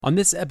On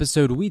this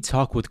episode, we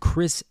talk with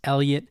Chris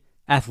Elliott,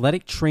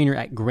 athletic trainer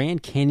at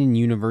Grand Canyon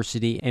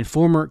University and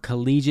former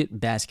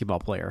collegiate basketball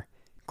player.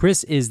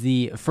 Chris is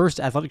the first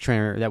athletic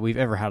trainer that we've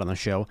ever had on the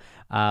show,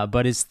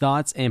 but his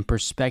thoughts and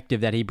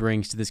perspective that he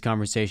brings to this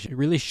conversation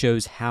really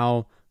shows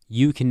how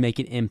you can make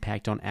an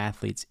impact on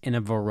athletes in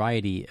a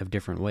variety of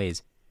different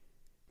ways.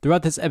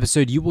 Throughout this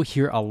episode, you will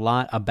hear a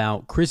lot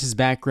about Chris's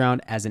background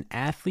as an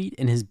athlete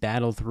and his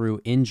battle through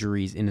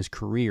injuries in his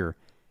career.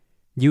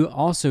 You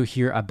also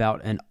hear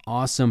about an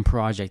awesome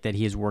project that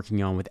he is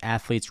working on with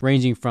athletes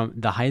ranging from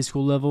the high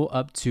school level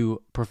up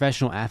to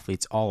professional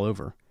athletes all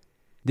over.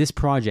 This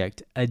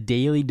project, a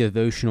daily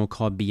devotional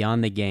called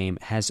Beyond the Game,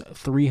 has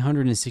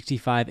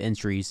 365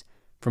 entries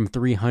from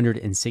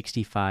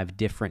 365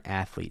 different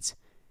athletes.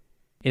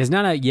 It is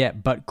not out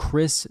yet, but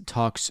Chris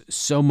talks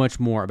so much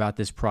more about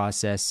this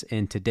process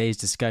in today's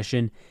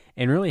discussion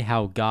and really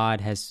how God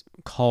has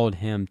called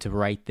him to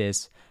write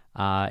this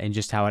and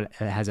just how it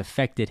has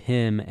affected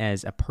him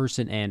as a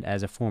person and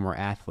as a former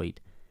athlete.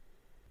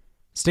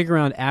 Stick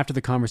around after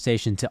the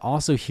conversation to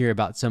also hear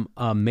about some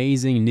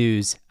amazing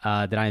news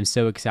that I am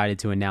so excited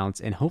to announce,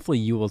 and hopefully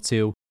you will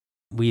too.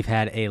 We've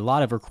had a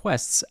lot of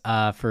requests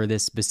for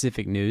this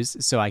specific news,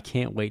 so I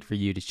can't wait for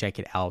you to check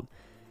it out.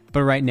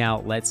 But right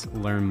now, let's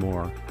learn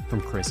more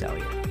from Chris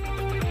Elliott.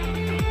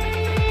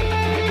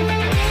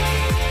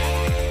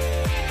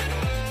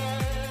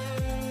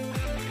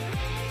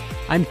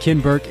 I'm Ken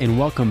Burke, and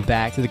welcome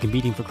back to the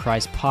Competing for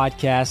Christ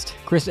podcast.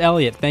 Chris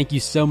Elliott, thank you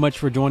so much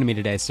for joining me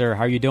today, sir.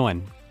 How are you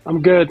doing?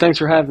 I'm good. Thanks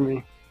for having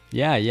me.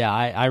 Yeah.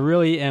 I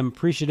really am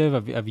appreciative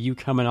of you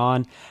coming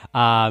on,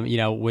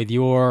 with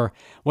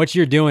what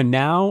you're doing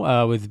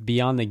now with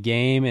Beyond the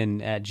Game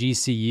and at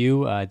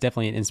GCU,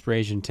 definitely an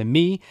inspiration to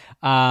me.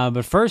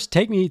 But first,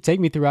 take me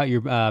throughout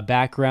your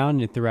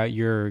background and throughout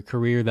your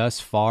career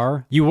thus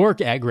far. You work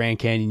at Grand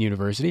Canyon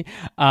University,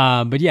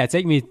 but yeah,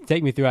 take me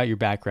throughout your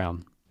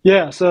background.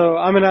 Yeah, so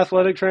I'm an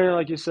athletic trainer,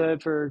 like you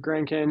said, for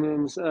Grand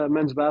Canyon's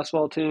men's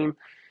basketball team.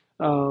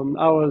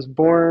 I was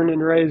born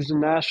and raised in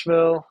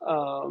Nashville.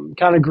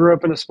 Kind of grew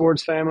up in a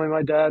sports family.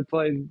 My dad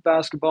played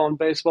basketball and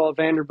baseball at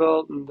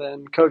Vanderbilt, and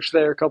then coached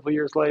there a couple of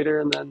years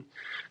later. And then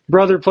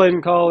brother played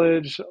in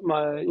college.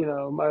 My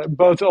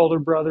both older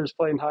brothers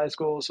played in high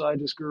school, so I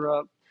just grew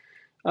up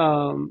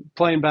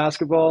playing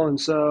basketball.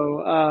 And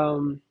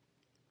so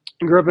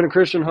grew up in a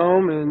Christian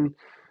home and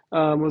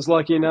was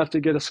lucky enough to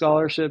get a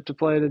scholarship to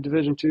play at a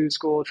Division II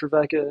school,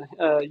 Trevecca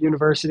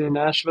University in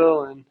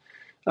Nashville, and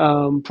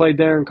played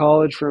there in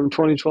college from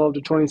 2012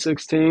 to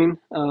 2016.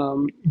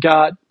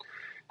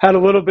 Had a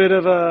little bit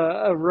of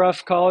a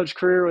rough college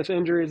career with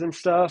injuries and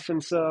stuff,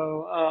 and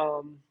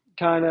so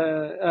kind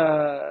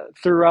of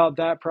throughout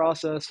that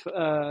process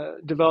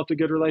developed a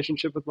good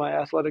relationship with my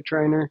athletic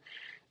trainer,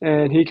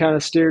 and he kind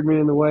of steered me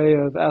in the way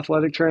of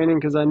athletic training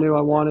because I knew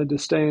I wanted to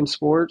stay in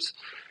sports.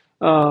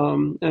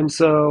 And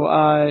so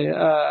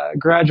I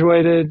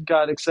graduated,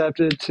 got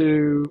accepted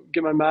to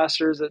get my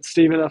master's at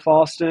Stephen F.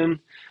 Austin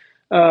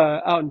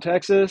out in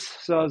Texas.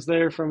 So I was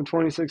there from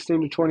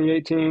 2016 to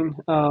 2018.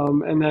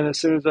 And then as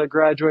soon as I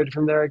graduated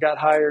from there, I got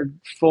hired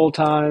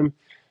full-time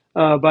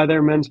by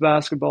their men's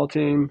basketball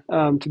team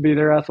to be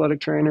their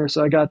athletic trainer.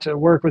 So I got to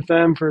work with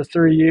them for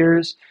 3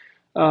 years.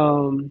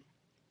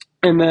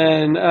 And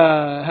then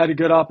had a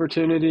good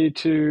opportunity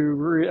to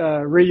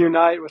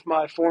reunite with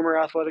my former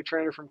athletic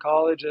trainer from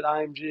college at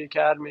IMG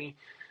Academy.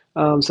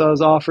 So I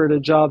was offered a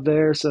job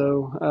there.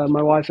 So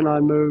my wife and I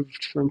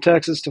moved from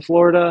Texas to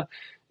Florida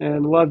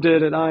and loved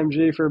it at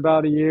IMG for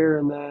about a year.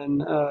 And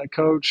then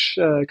Coach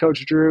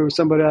Drew,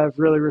 somebody I've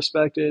really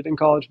respected in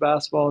college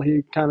basketball,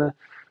 he kind of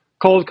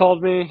cold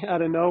called me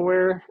out of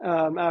nowhere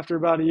after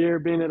about a year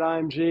being at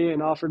IMG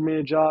and offered me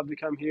a job to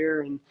come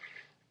here. And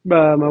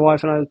my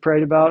wife and I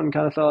prayed about and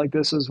kind of felt like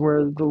this is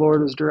where the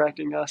Lord was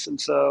directing us. And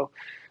so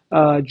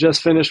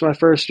just finished my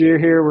first year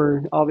here.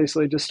 We're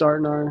obviously just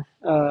starting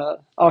our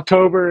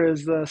October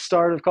is the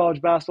start of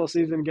college basketball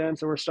season again.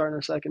 So we're starting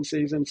our second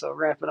season. So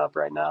ramping up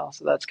right now.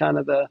 So that's kind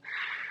of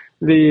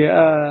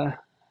the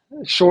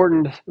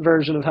shortened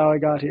version of how I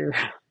got here.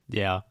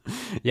 Yeah.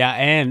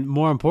 And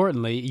more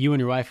importantly, you and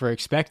your wife are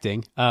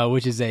expecting,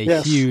 which is a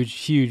Yes.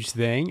 huge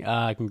thing.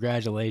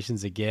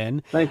 Congratulations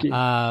again. Thank you.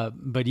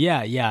 But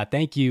yeah.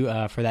 Thank you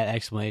for that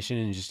explanation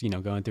and just,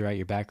 going throughout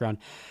your background.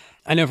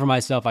 I know for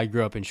myself, I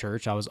grew up in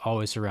church. I was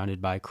always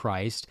surrounded by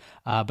Christ,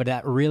 but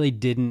that really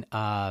didn't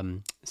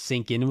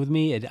sink in with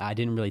me. I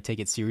didn't really take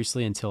it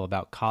seriously until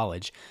about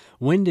college.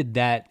 When did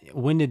that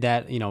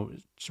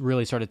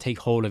really start to take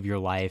hold of your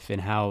life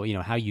and how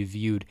you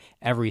viewed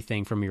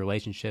everything from your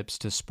relationships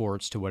to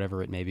sports to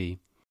whatever it may be?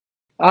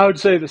 I would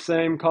say the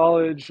same.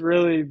 College,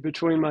 really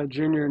between my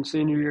junior and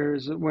senior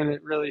years when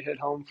it really hit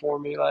home for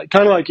me. Like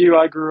kind of like you,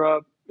 I grew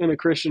up in a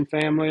Christian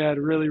family. I had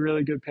really,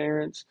 really good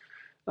parents.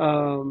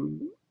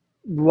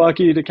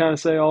 Lucky to kind of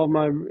say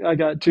I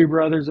got two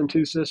brothers and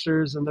two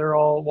sisters, and they're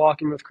all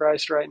walking with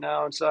Christ right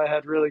now. And so I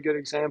had really good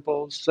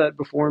examples set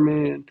before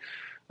me.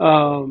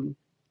 And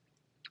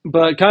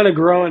but kind of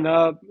growing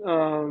up,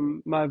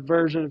 my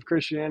version of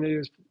Christianity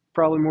was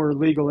probably more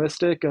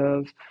legalistic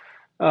of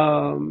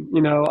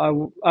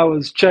I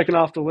was checking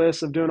off the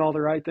list of doing all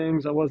the right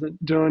things. I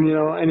wasn't doing,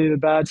 any of the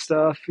bad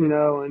stuff,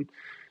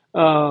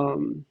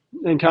 um,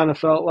 and kind of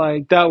felt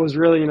like that was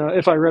really,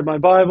 if I read my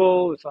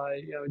Bible, if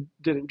I,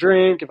 didn't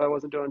drink, if I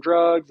wasn't doing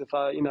drugs, if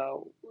I,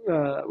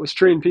 was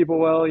treating people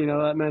well,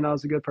 that meant I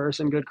was a good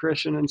person, good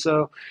Christian. And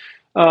so,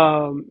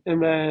 and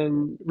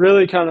then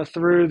really kind of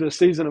through the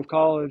season of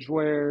college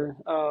where,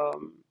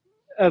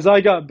 as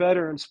I got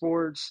better in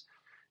sports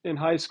in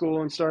high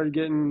school and started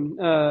getting,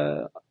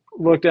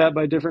 looked at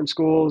by different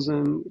schools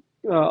and,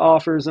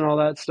 offers and all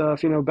that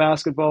stuff,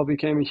 basketball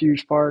became a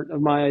huge part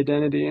of my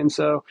identity. And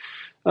so,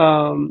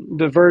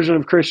 the version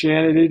of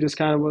Christianity just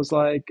kind of was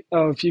like,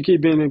 oh, if you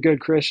keep being a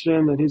good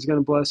Christian, then he's going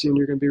to bless you and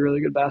you're going to be a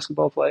really good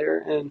basketball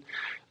player. And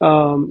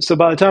so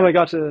by the time I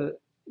got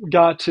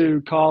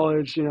to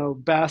college,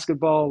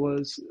 basketball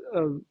was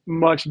a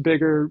much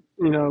bigger,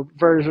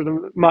 version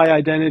of my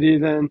identity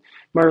than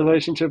my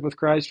relationship with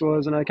Christ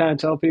was. And I kind of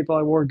tell people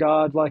I wore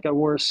God like I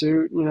wore a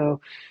suit.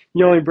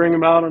 You only bring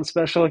him out on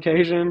special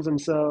occasions,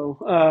 and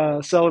so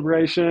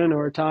celebration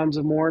or times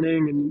of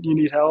mourning, and you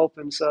need help.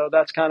 And so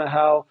that's kind of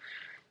how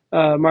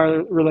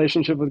my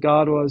relationship with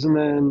God was. And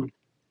then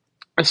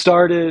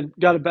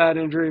got a bad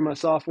injury my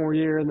sophomore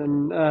year, and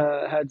then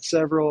had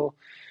several.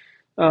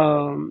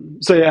 I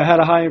had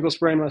a high ankle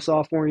sprain my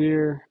sophomore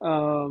year.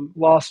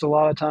 Lost a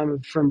lot of time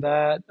from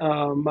that.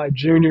 My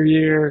junior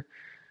year,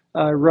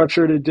 I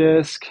ruptured a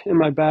disc in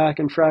my back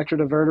and fractured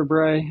a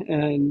vertebrae,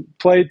 and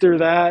played through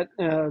that,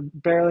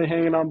 barely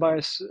hanging on by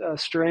a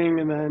string.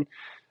 And then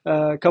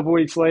a couple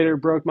weeks later,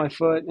 broke my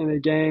foot in a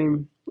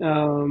game.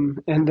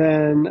 And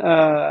then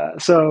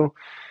so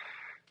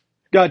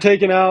got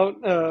taken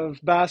out of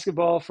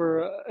basketball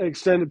for an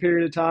extended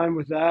period of time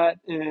with that.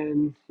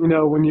 And,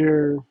 when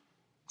you're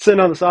sitting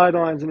on the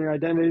sidelines and your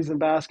identity's in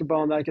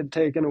basketball and that get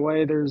taken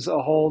away, there's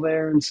a hole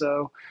there. And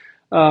so,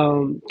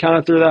 kind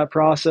of through that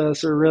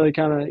process, or really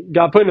kind of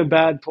got put in a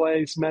bad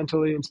place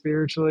mentally and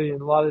spiritually,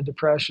 and a lot of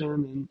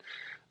depression.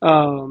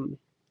 Um,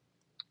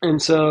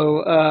 and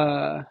so,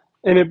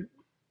 and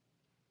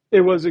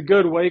it was a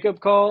good wake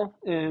up call,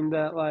 and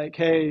that, like,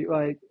 hey,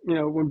 like,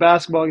 when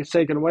basketball gets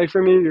taken away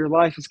from you, your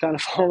life is kind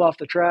of fall off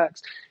the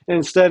tracks. And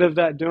instead of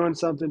that doing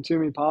something to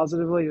me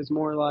positively, it's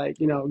more like,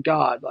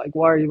 God, like,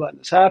 why are you letting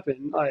this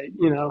happen? Like,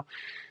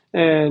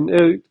 and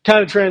it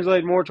kind of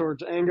translated more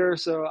towards anger.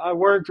 So I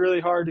worked really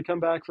hard to come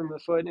back from the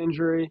foot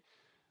injury.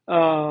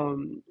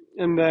 And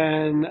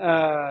then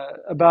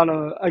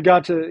I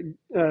got to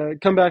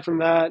come back from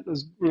that.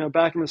 Was,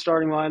 back in the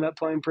starting lineup,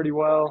 playing pretty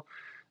well.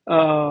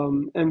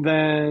 And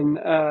then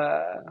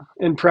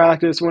in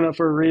practice, went up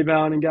for a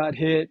rebound and got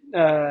hit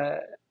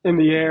in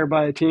the air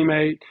by a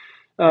teammate,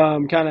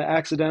 kind of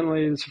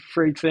accidentally. It's a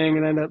freak thing,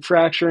 and ended up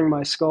fracturing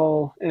my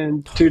skull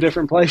in two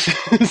different places.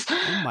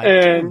 Oh my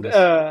And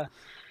goodness.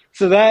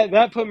 so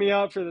that put me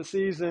out for the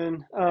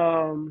season.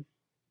 And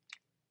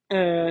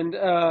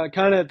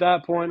kind of at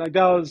that point, like,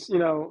 that was,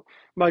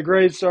 my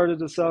grades started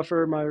to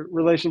suffer, my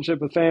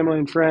relationship with family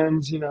and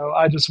friends.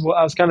 I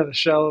was kind of a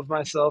shell of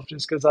myself,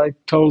 just because I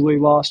totally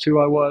lost who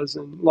I was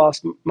and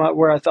lost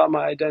where I thought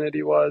my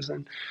identity was.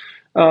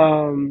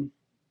 Um,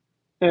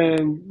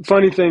 and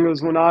funny thing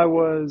was, when I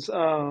was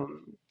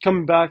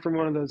coming back from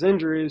one of those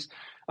injuries,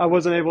 I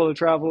wasn't able to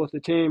travel with the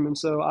team, and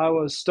so I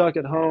was stuck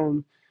at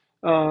home.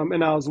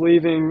 And I was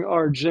leaving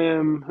our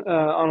gym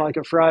on like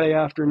a Friday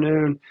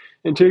afternoon,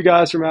 and two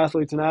guys from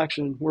Athletes in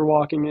Action were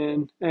walking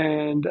in,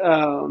 and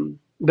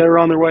they were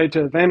on their way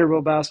to a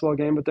Vanderbilt basketball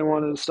game, but they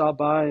wanted to stop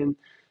by, and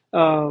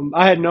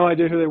I had no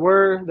idea who they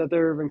were, that they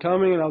were even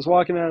coming, and I was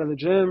walking out of the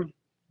gym,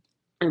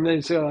 and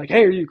they said, like,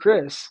 "Hey, are you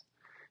Chris?"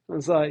 I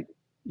was like,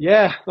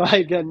 yeah,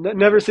 like, I'd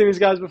never seen these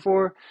guys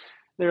before.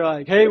 They're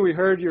like, hey, we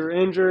heard you were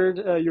injured.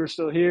 You were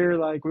still here.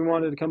 Like, we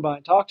wanted to come by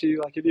and talk to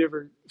you. Like, have you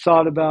ever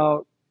thought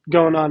about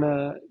going on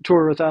a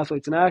tour with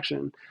Athletes in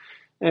Action?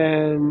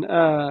 And,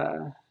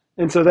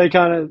 and so they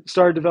kind of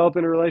started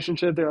developing a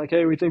relationship. They're like,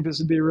 hey, we think this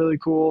would be a really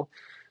cool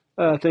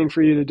thing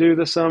for you to do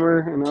this summer.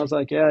 And I was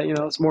like, yeah,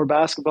 it's more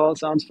basketball. It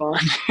sounds fun,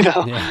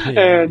 Yeah,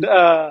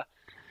 yeah.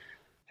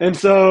 and,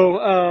 so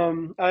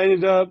I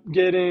ended up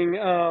getting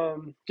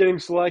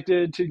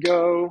selected to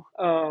go.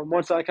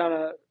 Once I kind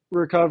of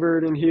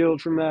recovered and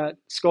healed from that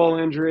skull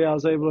injury, I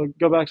was able to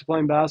go back to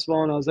playing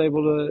basketball, and I was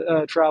able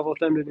to travel with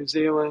them to New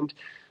Zealand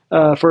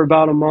for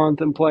about a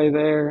month and play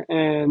there.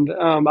 And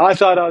I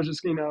thought I was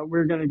just, we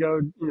were going to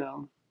go,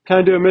 kind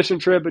of do a mission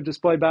trip, but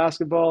just play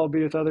basketball,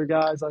 be with other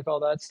guys, like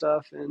all that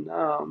stuff. And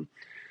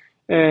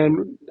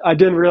I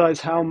didn't realize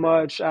how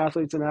much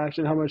Athletes in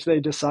Action, how much they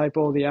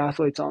disciple the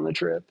athletes on the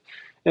trip.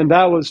 And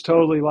that was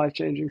totally life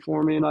changing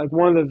for me. And like,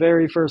 one of the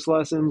very first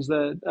lessons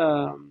that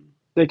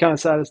they kind of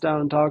sat us down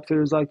and talked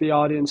through is like the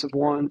audience of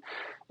one.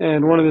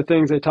 And one of the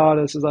things they taught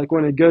us is, like,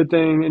 when a good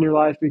thing in your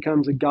life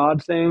becomes a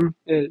God thing,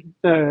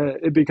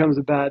 it becomes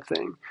a bad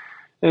thing.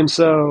 And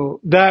so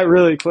that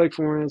really clicked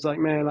for me. It's like,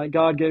 man, like,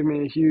 God gave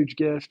me a huge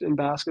gift in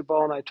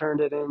basketball, and I turned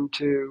it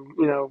into,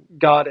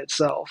 God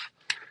itself.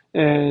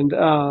 And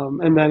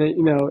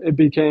then it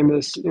became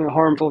this,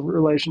 harmful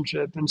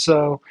relationship. And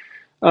so,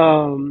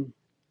 um,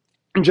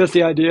 just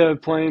the idea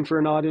of playing for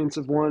an audience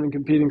of one and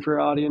competing for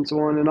audience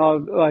one, and all,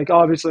 like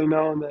obviously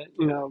knowing that,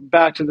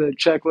 back to the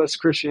checklist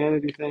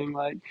Christianity thing,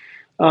 like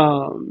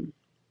um,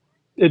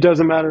 it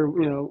doesn't matter,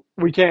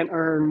 we can't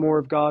earn more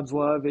of God's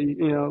love.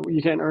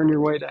 You can't earn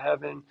your way to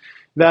heaven.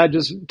 That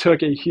just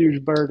took a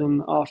huge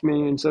burden off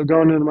me. And so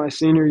going into my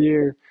senior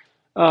year,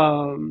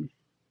 um,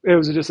 it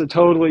was just a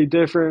totally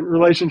different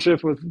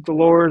relationship with the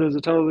Lord. It was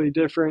a totally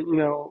different,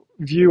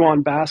 view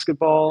on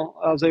basketball.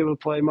 I was able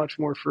to play much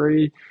more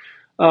free.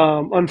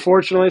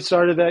 Unfortunately,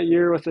 started that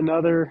year with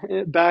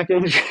another back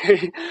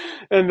injury,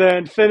 and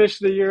then finished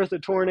the year with a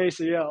torn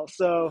ACL.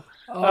 So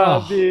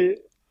Oh,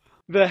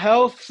 the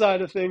health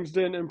side of things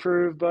didn't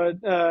improve, but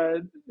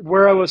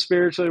where I was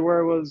spiritually, where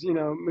I was,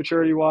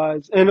 maturity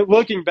wise, and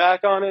looking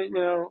back on it,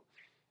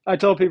 I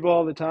tell people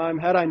all the time,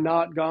 had I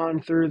not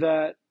gone through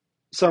that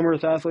summer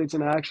with Athletes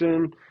in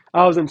Action,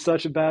 I was in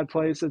such a bad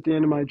place at the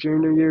end of my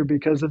junior year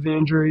because of the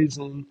injuries,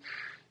 and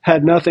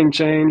had nothing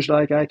changed,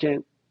 like I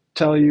can't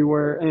tell you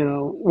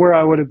where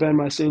I would have been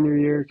my senior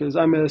year, because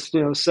I missed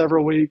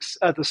several weeks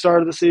at the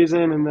start of the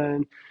season, and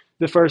then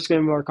the first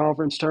game of our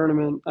conference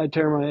tournament I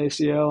tear my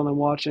ACL, and I'm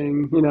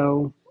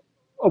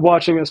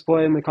watching us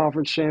play in the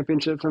conference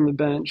championship from the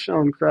bench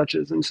on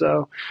crutches. And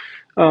so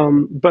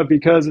but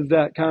because of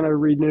that kind of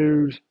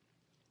renewed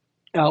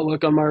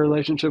outlook on my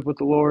relationship with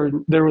the Lord,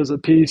 there was a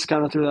peace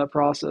kind of through that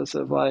process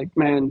of like,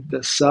 man,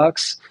 this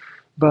sucks,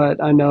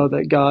 but I know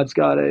that God's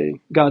got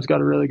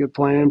a really good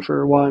plan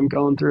for why I'm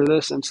going through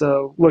this. And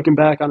so looking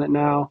back on it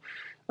now,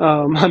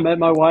 I met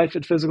my wife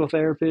at physical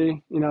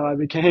therapy. I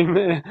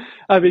became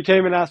I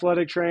became an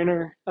athletic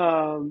trainer,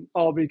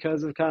 all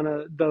because of kind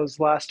of those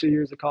last 2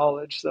 years of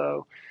college.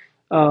 So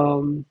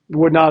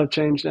would not have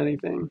changed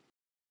anything.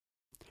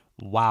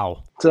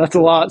 wow. So that's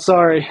a lot.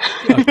 Sorry.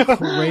 A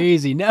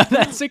crazy. No,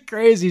 that's a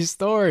crazy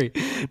story.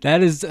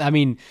 That is, I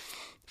mean,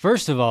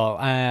 first of all,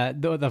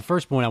 the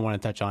first point I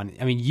want to touch on,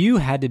 I mean, you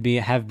had to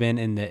have been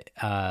in the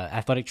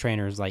athletic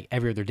trainers like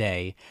every other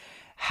day.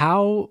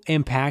 How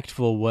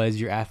impactful was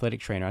your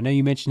athletic trainer? I know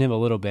you mentioned him a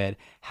little bit.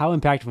 How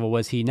impactful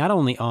was he not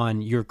only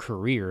on your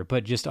career,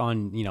 but just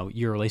on,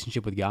 your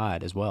relationship with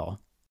God as well?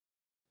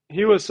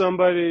 He was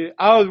somebody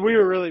we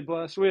were really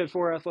blessed. We had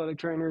four athletic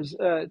trainers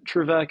at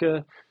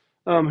Trevecca,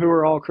 who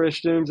were all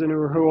Christians, and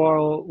who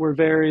all were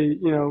very,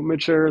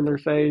 mature in their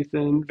faith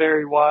and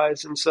very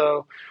wise. And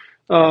so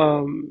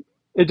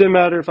it didn't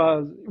matter if I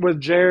was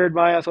with Jared,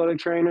 my athletic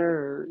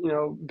trainer,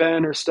 or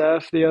Ben or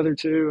Steph, the other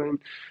two, and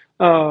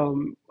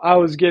I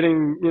was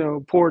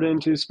getting poured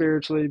into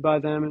spiritually by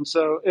them. And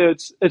so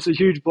it's a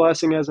huge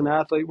blessing as an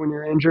athlete when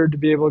you're injured to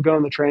be able to go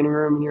in the training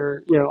room, and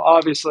you're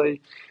obviously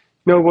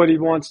nobody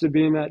wants to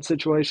be in that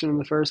situation in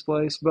the first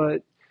place,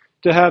 but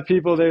to have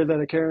people there that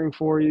are caring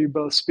for you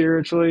both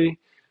spiritually,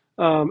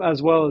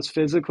 as well as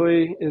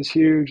physically, is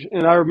huge.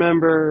 And I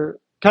remember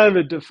kind of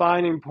a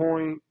defining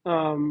point,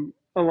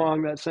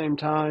 along that same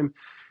time,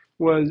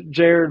 was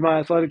Jared, my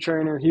athletic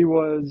trainer. He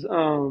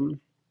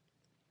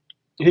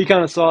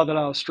kind of saw that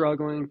I was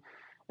struggling,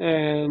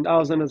 and I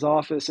was in his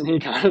office, and he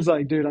kind of was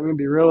like, dude, I'm gonna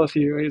be real with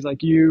you. He's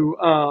like, you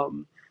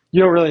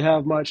don't really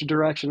have much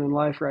direction in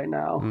life right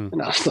now. Mm,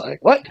 And I was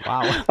like, what?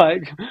 wow.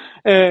 Like,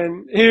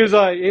 and he's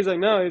like,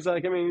 no, he's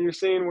like, I mean, you're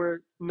seeing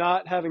where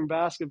not having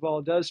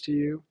basketball does to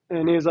you.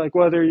 And he's like,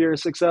 whether you're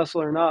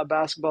successful or not,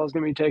 basketball is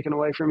going to be taken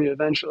away from you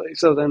eventually.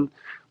 So then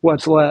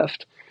what's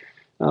left?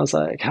 And I was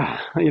like,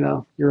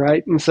 you're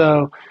right.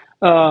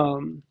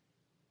 Um,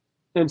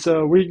 and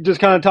so we just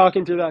kind of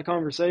talking through that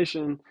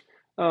conversation.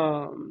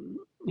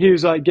 He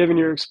was like, given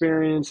your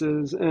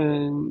experiences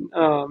and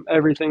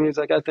everything, he's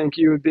like, I think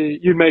you'd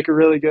make a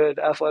really good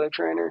athletic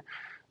trainer.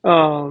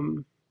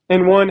 And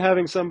one,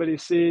 having somebody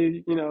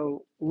see,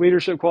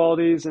 leadership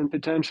qualities and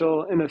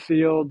potential in a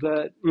field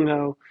that,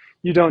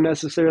 you don't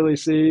necessarily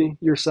see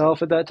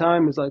yourself at that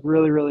time is like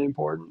really, really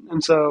important.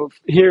 And so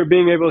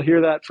being able to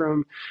hear that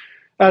from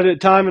at a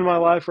time in my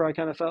life where I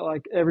kind of felt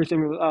like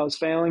everything I was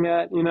failing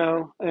at,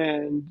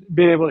 and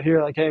being able to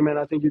hear like, hey man,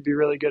 I think you'd be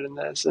really good in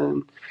this.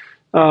 And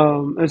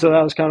so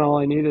that was kind of all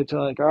I needed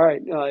to like, all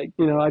right, like,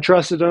 I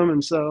trusted him.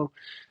 And so,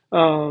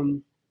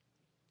 um,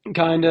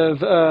 kind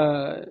of,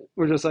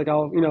 we're just like,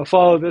 I'll,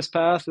 follow this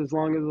path as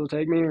long as it'll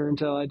take me, or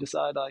until I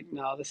decide like,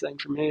 no, this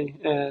ain't for me.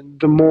 And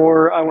the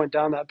more I went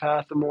down that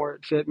path, the more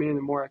it fit me, and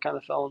the more I kind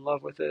of fell in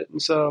love with it.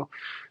 And so,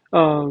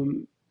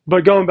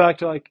 but going back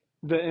to like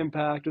the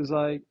impact was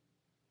like,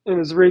 and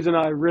it's the reason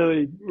I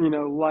really,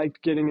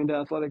 liked getting into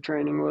athletic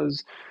training,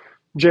 was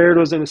Jared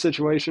was in a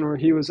situation where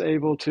he was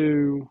able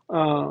to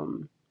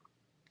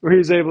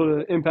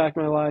impact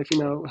my life,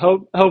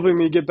 helping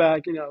me get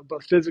back,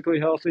 both physically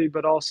healthy,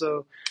 but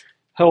also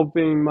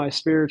helping my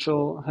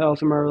spiritual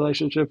health and my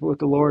relationship with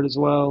the Lord as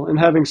well. And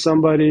having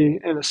somebody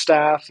and a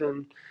staff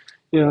and,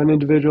 an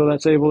individual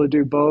that's able to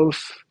do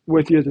both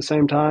with you at the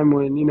same time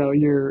when,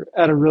 you're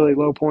at a really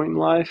low point in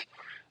life.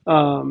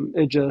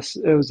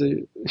 It was a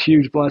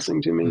huge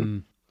blessing to me.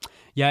 Mm.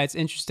 Yeah, it's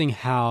interesting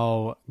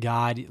how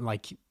God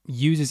like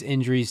uses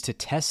injuries to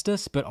test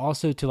us, but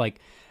also to like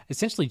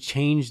essentially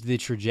change the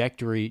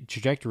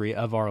trajectory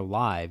of our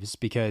lives.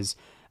 Because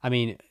I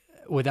mean,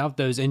 without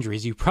those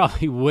injuries, you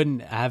probably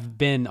wouldn't have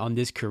been on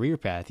this career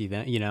path,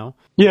 you know?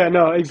 Yeah,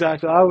 no,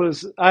 exactly.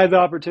 I had the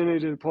opportunity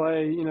to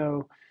play,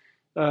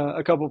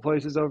 a couple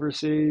places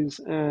overseas,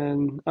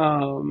 and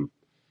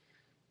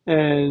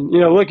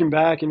looking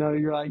back,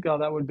 you're like, oh,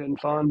 that would have been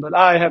fun. But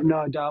I have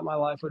no doubt my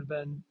life would have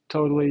been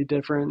totally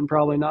different and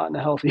probably not in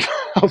a healthy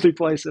healthy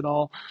place at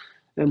all.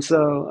 And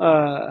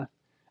so,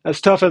 as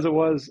tough as it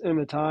was in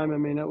the time, I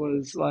mean, it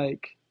was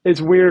like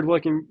it's weird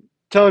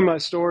telling my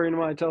story, and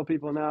when I tell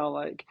people now,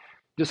 like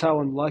just how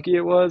unlucky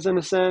it was in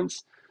a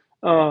sense.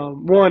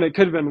 One, it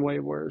could have been way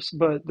worse,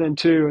 but then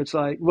two, it's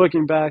like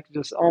looking back,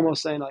 just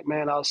almost saying like,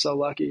 man, I was so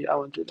lucky I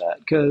went through that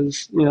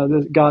because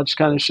God's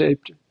kind of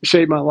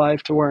shaped my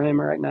life to where I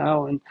am right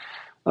now, and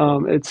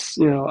it's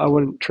I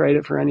wouldn't trade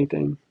it for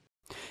anything.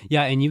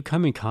 Yeah, and you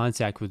come in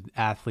contact with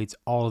athletes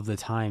all of the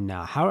time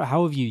now.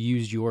 How have you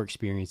used your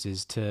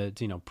experiences to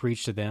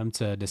preach to them,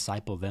 to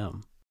disciple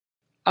them?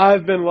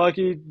 I've been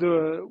lucky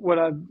to what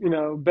I've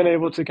been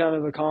able to kind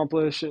of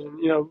accomplish,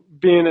 and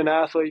being an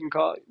athlete in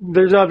college.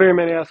 There's not very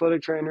many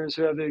athletic trainers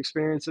who have the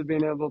experience of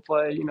being able to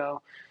play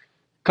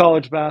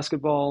college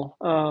basketball,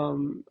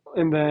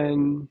 and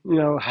then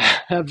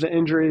have the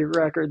injury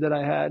record that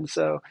I had.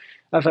 So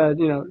I've had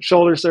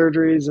shoulder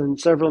surgeries and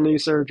several knee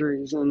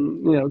surgeries,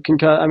 and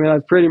I mean,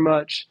 I've pretty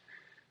much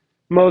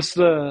most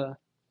of the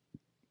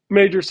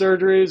major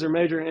surgeries or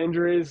major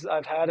injuries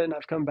I've had it, and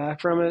I've come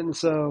back from it, and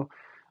so.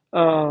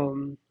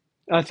 Um,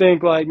 I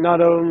think like not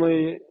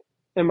only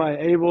am I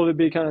able to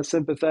be kind of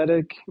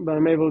sympathetic, but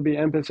I'm able to be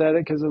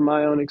empathetic because of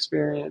my own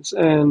experience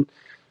and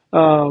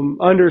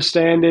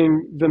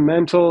understanding the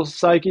mental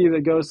psyche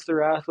that goes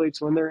through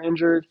athletes when they're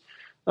injured,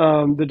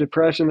 the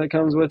depression that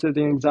comes with it,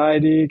 the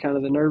anxiety, kind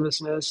of the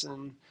nervousness,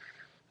 and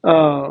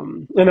I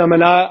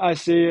mean I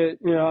see it.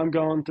 I'm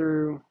going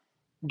through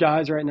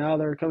guys right now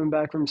that are coming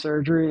back from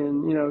surgery,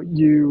 and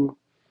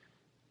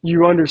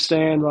you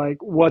understand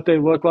like what they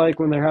look like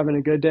when they're having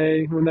a good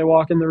day when they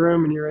walk in the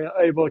room, and you're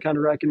able to kind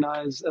of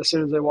recognize as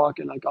soon as they walk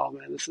in like, oh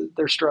man,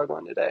 they're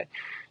struggling today.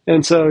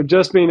 And so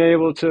just being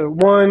able to,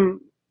 one,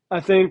 I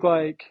think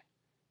like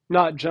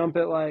not jump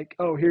at like,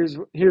 oh, here's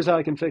how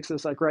I can fix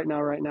this like right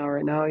now,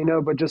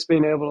 but just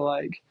being able to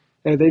like,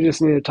 hey, they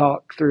just need to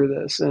talk through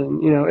this.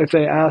 And if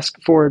they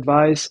ask for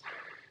advice,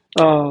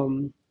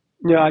 um,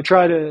 I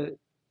try to,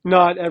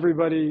 not every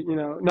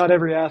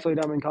athlete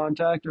I'm in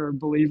contact are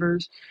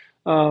believers.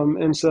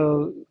 And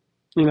so,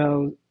 you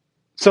know,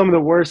 some of the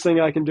worst thing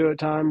I can do at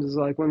times is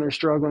like when they're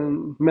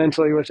struggling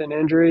mentally with an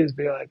injury is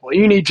be like, well,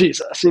 you need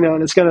Jesus,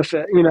 and it's going to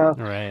fit. All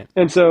right.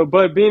 And so,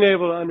 but being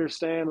able to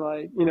understand,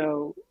 like,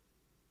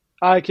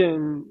 I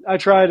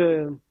try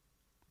to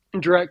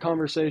direct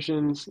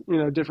conversations,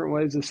 different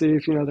ways to see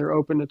if, they're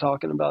open to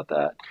talking about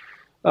that.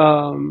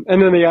 And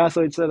then the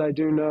athletes that I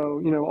do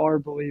know, are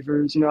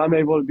believers, I'm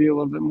able to be a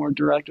little bit more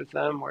direct with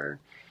them where,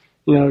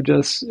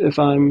 just if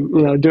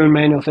I'm, doing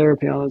manual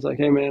therapy on, it's like,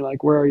 hey man,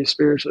 like, where are you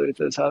spiritually with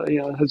this? How,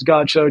 has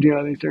God showed you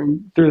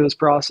anything through this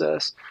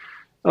process?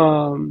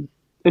 Um,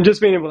 and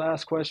just being able to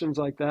ask questions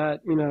like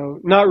that,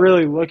 not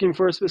really looking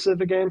for a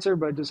specific answer,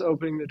 but just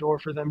opening the door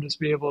for them, just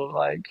be able to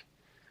like,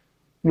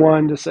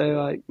 one to say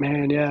like,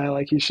 man, yeah,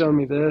 like he's shown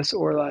me this,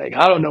 or like,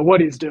 I don't know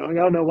what he's doing.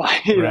 I don't know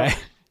why, Right.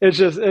 it's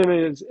just, I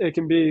mean, it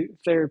can be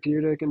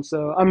therapeutic. And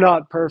so I'm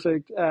not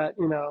perfect at,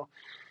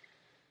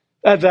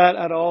 at that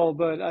at all,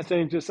 but I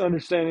think just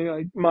understanding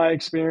like my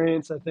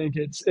experience, I think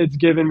it's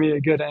given me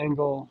a good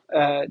angle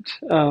at,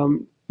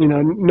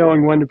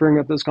 knowing when to bring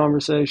up those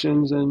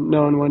conversations and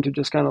knowing when to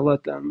just kind of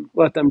let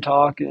them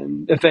talk.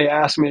 And if they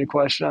ask me a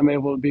question, I'm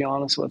able to be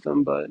honest with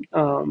them, but,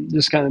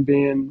 just kind of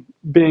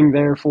being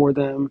there for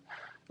them,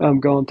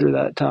 going through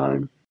that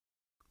time.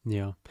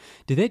 Yeah.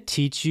 Did they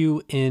teach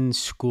you in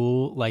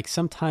school, like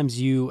sometimes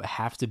you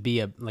have to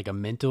be a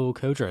mental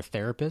coach or a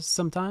therapist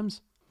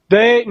sometimes?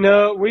 They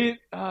no, we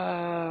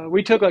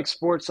took like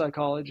sports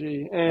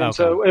psychology, and Okay.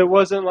 so it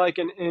wasn't like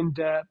an in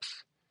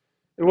depth.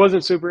 It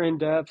wasn't super in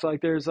depth. Like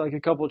there's like a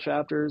couple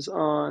chapters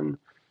on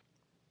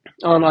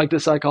like the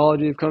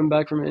psychology of coming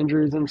back from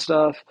injuries and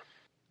stuff.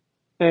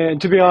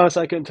 And to be honest,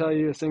 I couldn't tell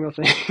you a single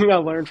thing I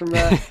learned from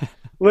that.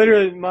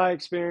 Literally, my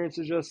experience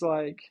is just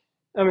like,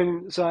 I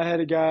mean, so I had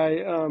a guy,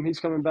 he's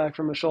coming back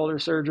from a shoulder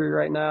surgery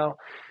right now.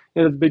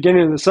 And at the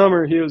beginning of the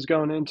summer, he was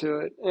going into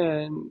it.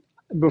 And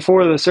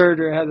before the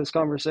surgery, I had this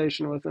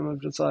conversation with him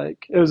of just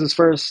like, it was his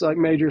first like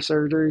major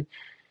surgery.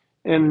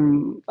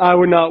 And I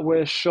would not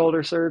wish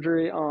shoulder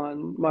surgery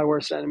on my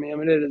worst enemy. I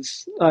mean, it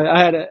is,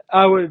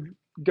 I would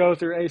go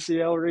through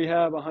ACL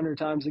rehab 100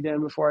 times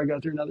again before I go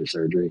through another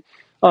surgery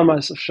on my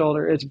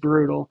shoulder. It's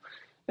brutal.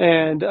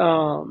 And,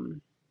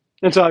 and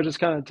so I was just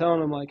kind of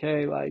telling him like,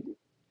 hey, like,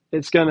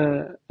 it's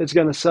gonna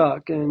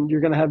suck, and you're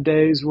gonna have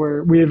days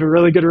where we have a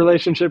really good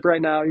relationship right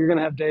now. You're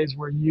gonna have days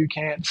where you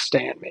can't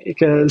stand me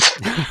because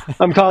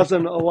I'm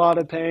causing a lot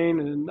of pain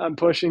and I'm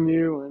pushing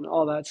you and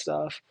all that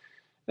stuff.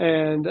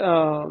 And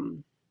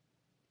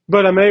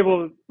but I'm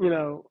able,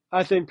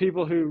 I think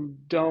people who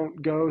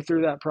don't go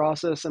through that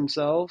process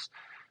themselves,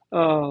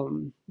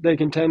 they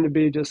can tend to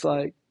be just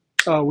like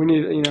oh, we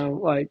need,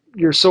 like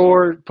you're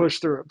sore, push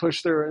through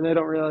it. And they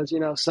don't realize,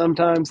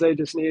 sometimes they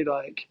just need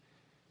like,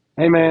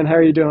 hey man, how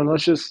are you doing?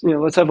 Let's just,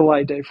 let's have a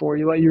light day for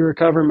you. Let you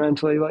recover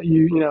mentally. Let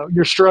you,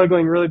 you're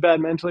struggling really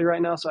bad mentally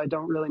right now. So I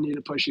don't really need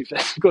to push you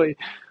physically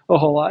a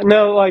whole lot.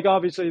 No, like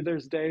obviously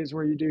there's days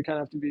where you do kind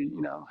of have to be,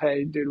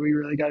 hey dude, we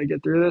really got to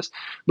get through this.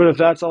 But if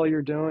that's all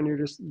you're doing, you're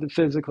just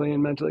physically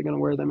and mentally going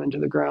to wear them into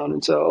the ground.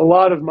 And so a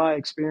lot of my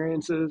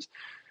experiences,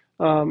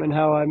 and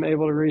how I'm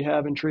able to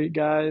rehab and treat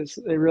guys,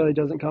 it really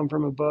doesn't come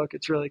from a book.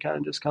 It's really kind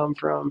of just come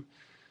from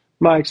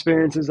my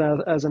experiences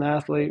as an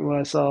athlete and what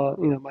I saw,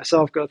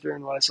 myself go through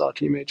and what I saw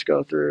teammates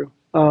go through.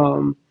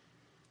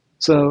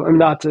 So I'm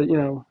not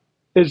to,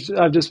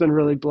 I've just been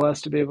really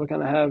blessed to be able to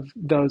kind of have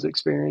those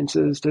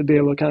experiences to be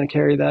able to kind of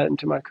carry that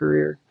into my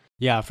career.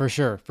 Yeah, for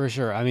sure, for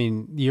sure. I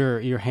mean,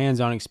 your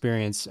hands-on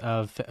experience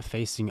of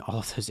facing all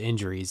of those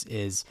injuries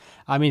is,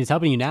 I mean, it's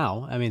helping you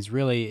now. I mean, it's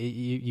really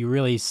you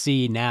really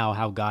see now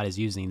how God is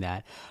using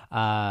that.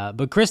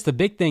 But Chris, the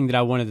big thing that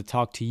I wanted to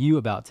talk to you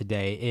about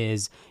today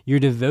is your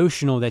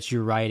devotional that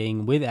you're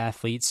writing with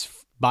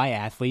athletes, by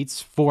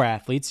athletes, for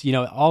athletes.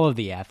 All of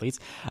the athletes.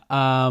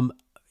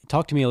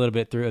 Talk to me a little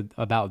bit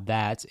about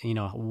that.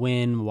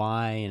 When,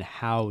 why, and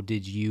how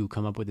did you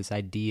come up with this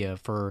idea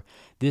for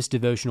this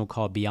devotional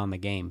called Beyond the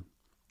Game?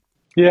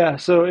 Yeah.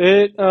 So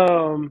it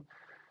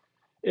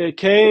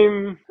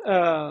came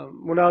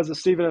when I was at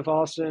Stephen F.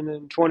 Austin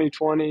in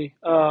 2020.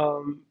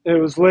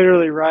 It was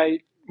literally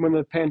right when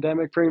the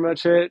pandemic pretty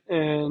much hit,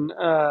 and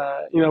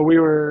we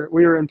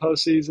were in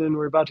postseason. We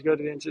were about to go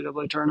to the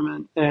NCAA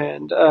tournament,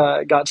 and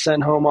got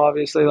sent home,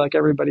 obviously, like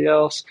everybody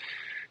else.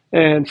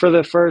 And for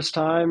the first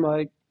time,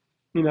 like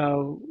you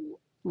know,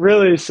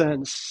 really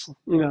since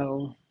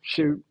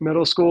shoot,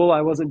 middle school,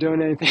 I wasn't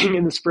doing anything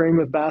in the spring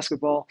with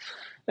basketball,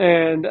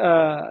 and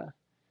uh,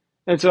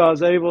 and so I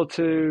was able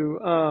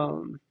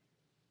to.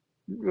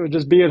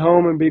 Just be at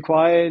home and be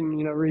quiet and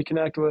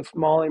reconnect with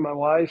Molly, my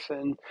wife,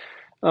 and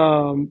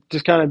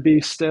just kind of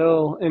be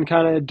still. And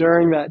kind of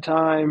during that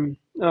time,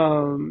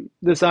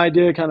 this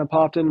idea kind of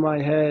popped in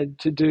my head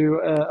to do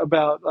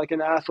about like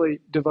an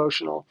athlete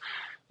devotional.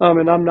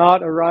 And I'm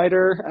not a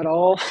writer at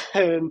all,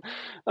 and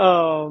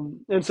so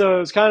it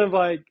was kind of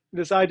like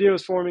this idea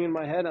was forming in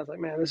my head. I was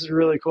like, man, this is a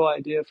really cool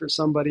idea for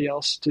somebody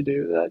else to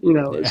do that,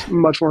 Yeah. is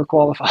much more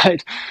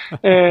qualified.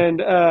 And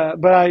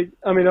but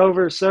I mean,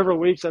 over several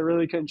weeks, I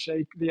really couldn't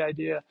shake the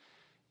idea.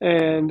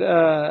 And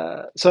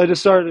so I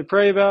just started to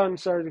pray about it and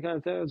started to kind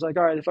of think. I was like,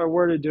 all right, if I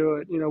were to do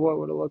it, what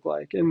would it look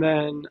like? And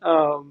then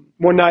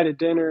one night at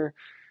dinner,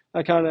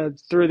 I kind of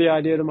threw the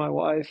idea to my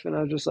wife, and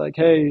I was just like,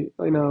 hey,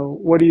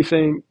 what do you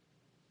think?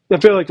 I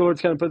feel like the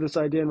Lord's kind of put this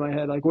idea in my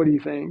head. Like, what do you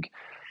think?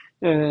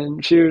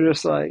 And she was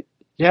just like,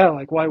 yeah,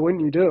 like, why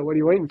wouldn't you do it? What are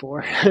you waiting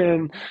for?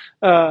 And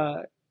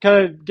kind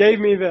of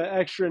gave me the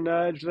extra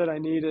nudge that I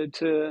needed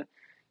to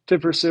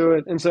pursue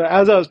it. And so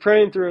as I was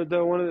praying through it,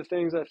 though, one of the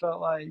things I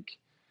felt like,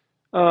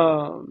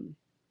 um,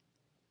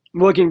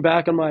 looking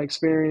back on my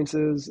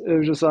experiences, it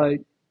was just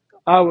like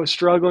I was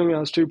struggling. I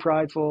was too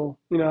prideful,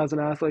 as an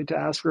athlete to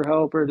ask for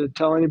help or to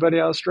tell anybody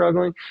I was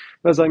struggling.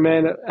 But I was like,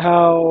 man,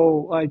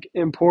 how like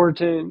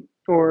important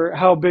or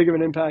how big of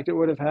an impact it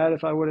would have had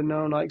if I would have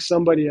known like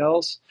somebody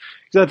else.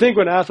 Because I think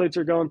when athletes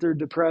are going through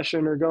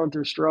depression or going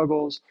through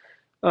struggles,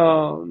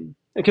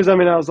 because I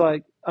mean, I was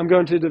like, I'm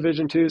going to a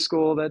Division II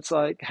school that's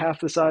like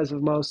half the size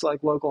of most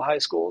like local high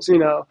schools,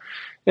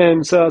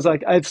 and so I was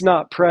like, it's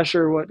not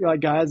pressure what like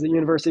guys at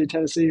University of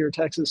Tennessee or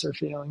Texas are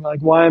feeling.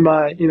 Like, why am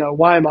I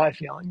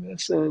feeling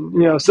this?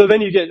 And so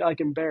then you get like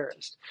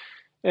embarrassed.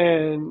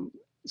 And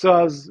so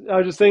I was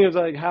just thinking, of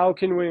like, how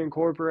can we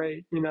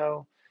incorporate,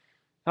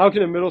 how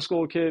can a middle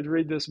school kid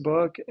read this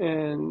book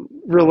and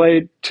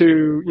relate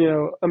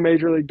to, a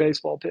Major League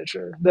Baseball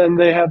pitcher? Then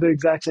they have the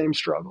exact same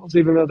struggles,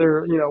 even though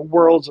they're,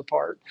 worlds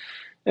apart.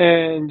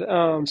 And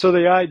so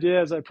the idea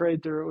as I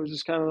prayed through it was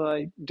just kind of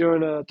like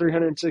doing a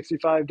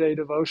 365-day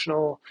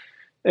devotional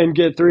and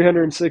get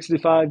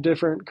 365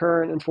 different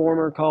current and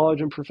former college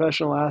and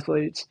professional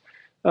athletes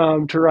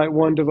to write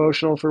one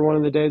devotional for one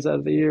of the days out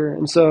of the year.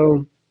 And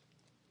so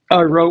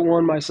I wrote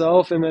one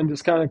myself and then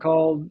just kind of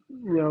called,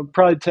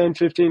 probably 10,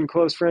 15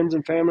 close friends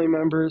and family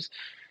members,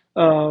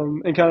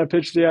 and kind of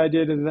pitched the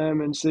idea to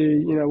them and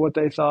see, what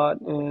they thought.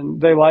 And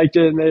they liked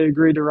it and they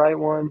agreed to write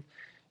one.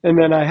 And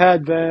then I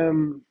had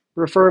them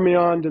refer me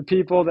on to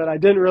people that I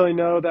didn't really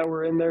know that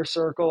were in their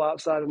circle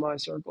outside of my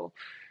circle.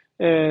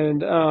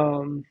 And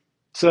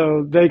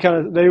so they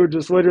would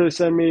just literally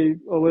send me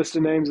a list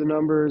of names and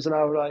numbers, and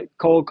I would like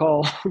cold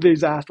call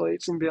these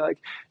athletes and be like,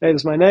 hey,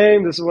 this is my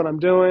name, this is what I'm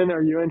doing,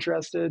 are you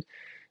interested?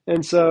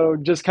 And so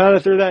just kind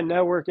of through that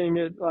networking,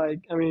 it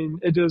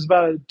was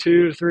about a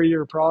 2 to 3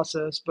 year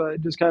process, but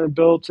it just kind of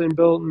built and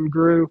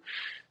grew,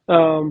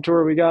 to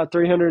where we got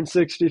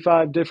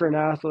 365 different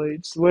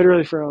athletes,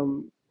 literally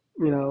from,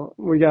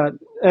 we got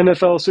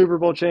NFL Super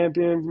Bowl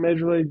champions,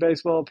 Major League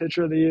Baseball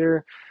pitcher of the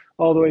year,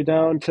 all the way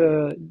down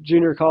to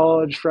junior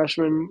college,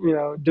 freshman,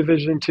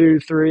 Division II,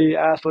 three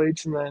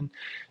athletes, and then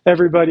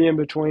everybody in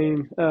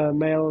between,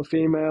 male and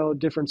female,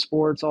 different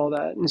sports, all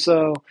that. And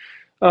so,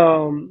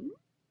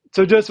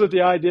 so just with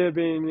the idea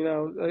being,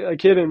 a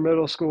kid in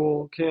middle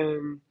school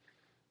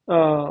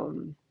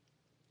um,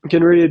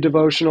 can read a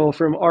devotional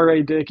from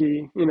R.A.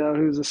 Dickey,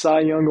 who's a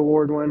Cy Young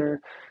Award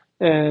winner,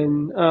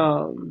 and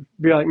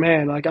be like,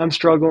 man, like I'm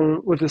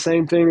struggling with the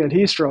same thing that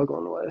he's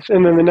struggling with,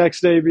 and then the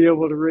next day be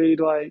able to read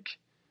like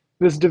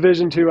this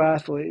Division II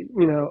athlete,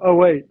 oh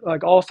wait,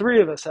 like all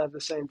three of us have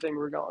the same thing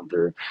we're going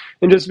through,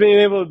 and just being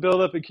able to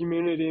build up a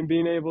community and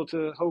being able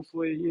to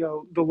hopefully,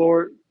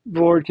 the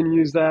Lord can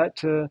use that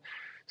to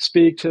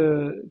speak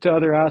to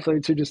other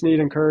athletes who just need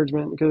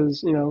encouragement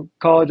because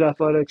college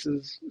athletics,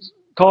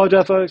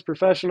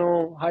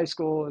 professional, high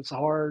school, it's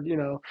hard,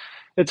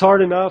 it's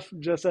hard enough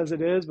just as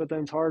it is, but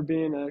then it's hard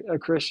being a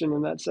Christian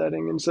in that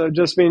setting. And so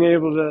just being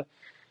able to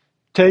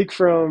take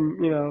from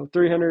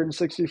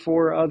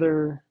 364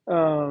 other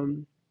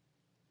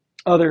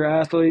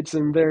athletes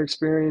and their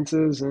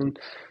experiences and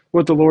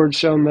what the Lord's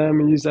shown them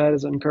and use that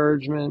as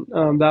encouragement.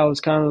 That was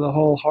kind of the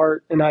whole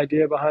heart and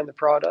idea behind the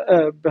project.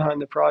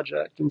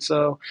 And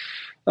so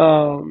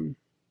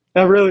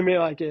I really mean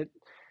like it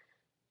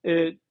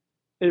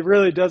it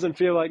really doesn't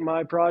feel like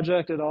my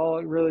project at all.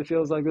 It really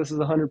feels like this is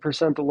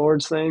 100% the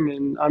Lord's thing,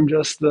 and I'm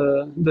just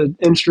the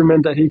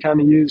instrument that He kind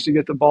of used to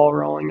get the ball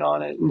rolling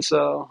on it. And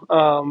so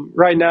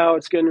right now,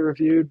 it's getting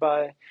reviewed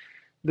by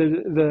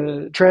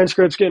the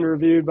transcript's getting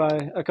reviewed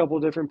by a couple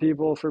of different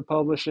people for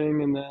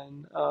publishing, and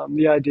then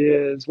the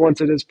idea is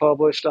once it is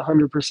published,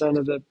 100%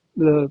 of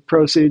the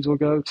proceeds will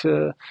go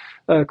to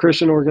a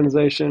Christian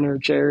organization or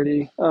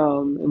charity.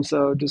 And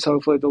so just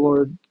hopefully the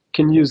Lord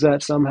can use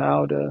that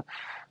somehow to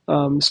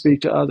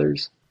speak to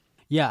others.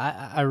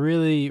 Yeah, I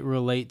really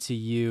relate to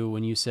you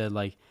when you said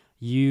like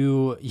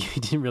you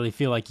didn't really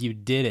feel like you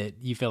did it.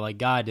 You feel like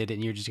God did it,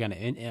 and you're just kind of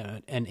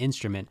an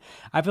instrument.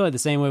 I feel like the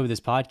same way with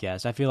this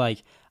podcast. I feel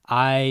like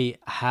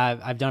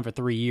I've done it for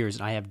 3 years,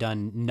 and I have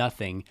done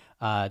nothing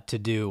to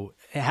do.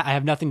 I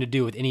have nothing to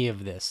do with any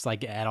of this,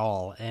 like at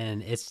all.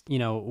 And it's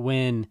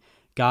when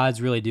God's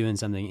really doing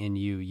something in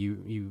you,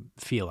 you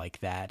feel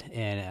like that,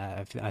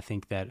 and I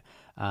think that.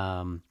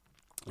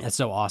 That's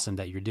so awesome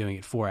that you're doing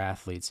it for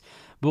athletes.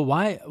 But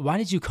why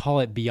did you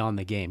call it Beyond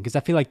the Game? Because I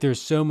feel like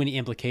there's so many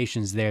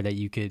implications there that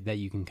you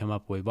can come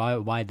up with.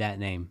 Why that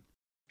name?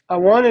 I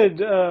wanted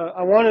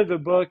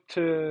the book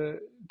to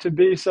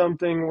be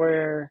something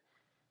where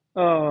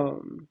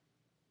um,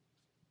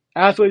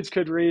 athletes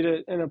could read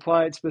it and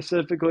apply it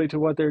specifically to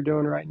what they're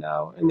doing right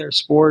now in their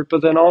sport,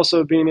 but then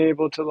also being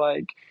able to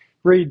like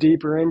read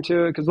deeper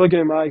into it. Because looking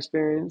at my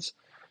experience,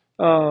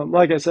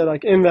 like I said,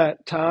 like in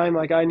that time,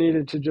 like I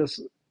needed to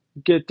just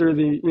get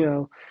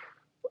through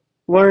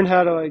learn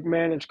how to like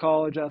manage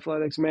college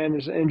athletics,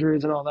 manage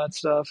injuries and all that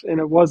stuff. And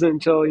it wasn't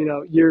until,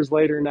 years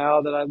later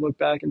now that I look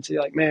back and see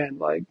like, man,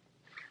 like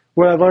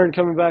what I learned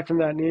coming back from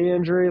that knee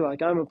injury,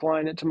 like I'm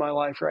applying it to my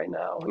life right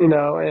now,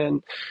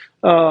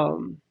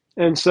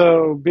 and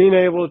so being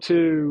able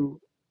to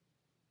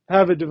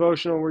have a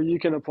devotional where you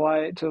can apply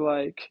it to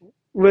like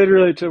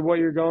literally to what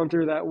you're going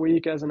through that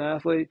week as an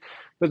athlete,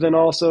 but then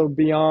also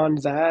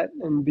beyond that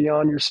and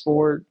beyond your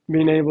sport,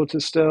 being able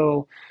to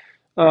still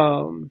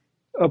um,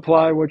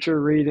 apply what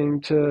you're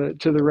reading to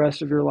the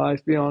rest of your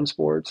life beyond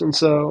sports. And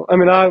so, I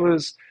mean, it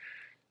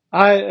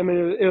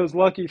was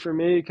lucky for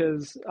me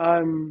because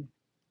I'm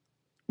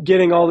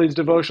getting all these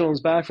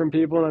devotionals back from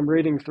people and I'm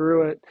reading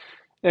through it.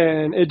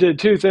 And it did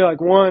two things. Like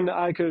one,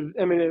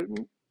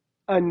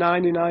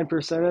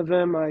 99% of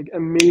them, like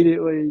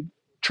immediately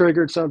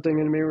triggered something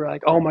in me. Where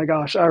like, oh my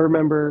gosh, I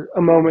remember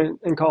a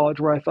moment in college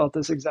where I felt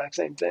this exact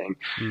same thing.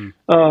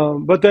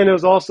 Mm. But then it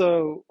was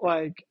also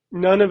like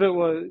none of it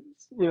was,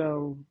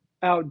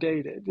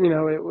 outdated.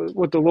 It was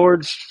what the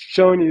Lord's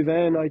showing you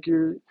then. Like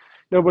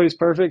nobody's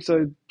perfect,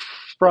 so it's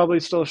probably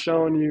still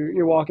showing you.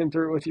 You're walking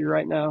through it with you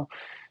right now.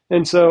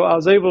 And so I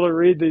was able to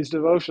read these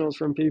devotionals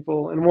from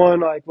people, and one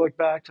like look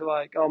back to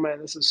like, oh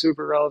man, this is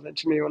super relevant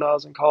to me when I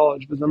was in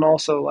college. But then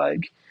also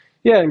like,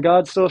 yeah, and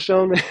God's still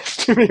showing this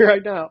to me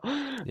right now.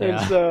 And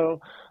Yeah.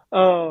 so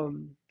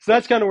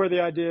that's kind of where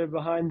the idea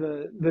behind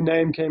the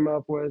name came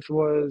up with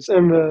was,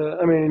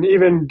 and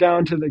even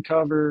down to the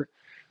cover.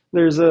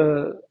 There's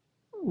the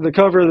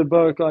cover of the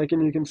book, like,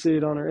 and you can see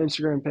it on our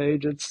Instagram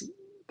page.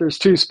 There's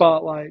two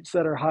spotlights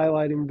that are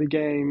highlighting the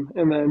game,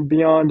 and then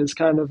beyond is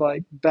kind of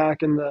like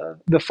back in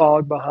the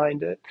fog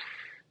behind it.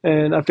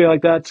 And I feel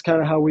like that's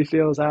kind of how we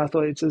feel as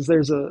athletes. Is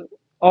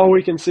all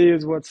we can see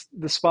is what's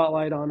the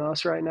spotlight on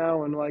us right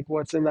now, and like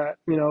what's in that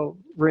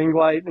ring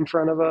light in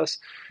front of us.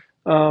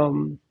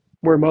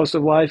 Where most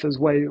of life is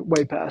way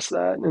way past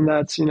that, and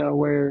that's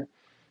where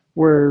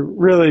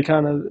really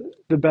kind of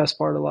the best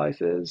part of life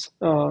is.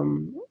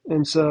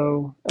 And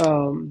so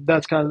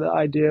that's kind of the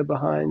idea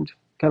behind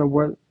kind of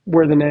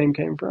where the name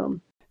came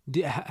from.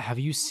 Have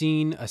you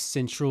seen a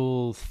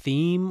central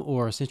theme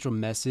or a central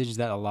message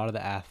that a lot of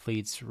the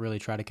athletes really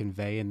try to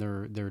convey in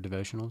their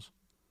devotionals?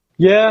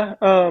 Yeah,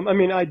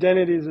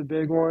 identity is a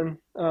big one.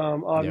 Yeah.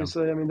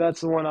 Obviously,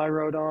 that's the one I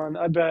wrote on.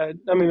 I bet.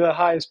 The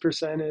highest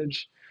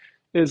percentage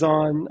is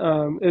on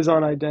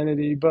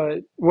identity. But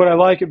what I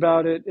like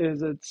about it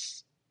is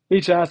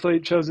each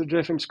athlete chose a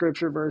different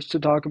scripture verse to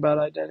talk about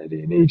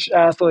identity, and each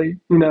athlete,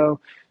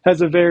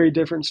 has a very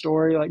different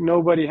story. Like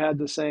nobody had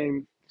the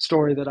same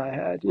story that I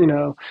had,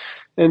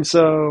 and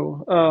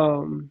so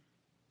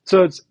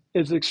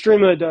it's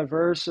extremely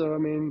diverse. So I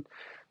mean,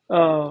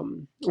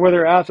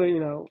 whether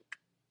athlete,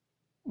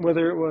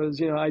 whether it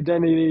was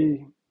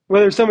identity,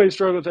 whether somebody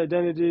struggled with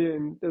identity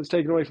and it was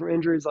taken away from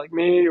injuries like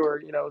me, or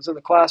it was in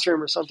the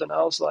classroom or something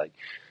else, like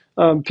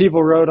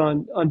people wrote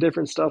on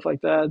different stuff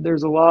like that.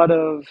 There's a lot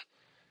of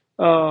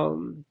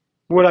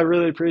what I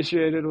really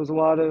appreciated was a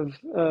lot of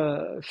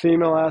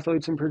female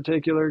athletes in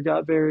particular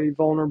got very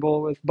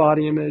vulnerable with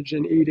body image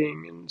and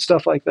eating and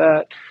stuff like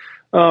that,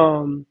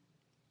 um,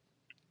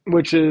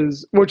 which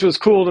was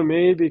cool to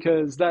me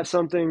because that's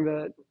something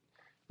that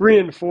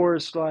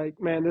reinforced like,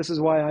 man, this is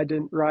why I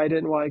didn't write it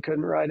and why I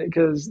couldn't write it,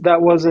 because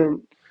that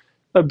wasn't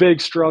a big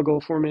struggle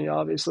for me,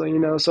 obviously,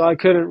 so I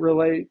couldn't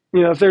relate,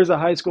 if there's a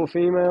high school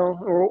female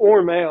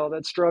or male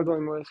that's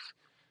struggling with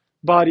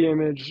body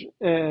image,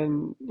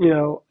 and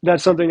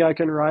that's something I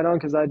can write on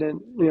because I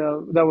didn't,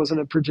 that wasn't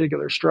a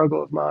particular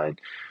struggle of mine.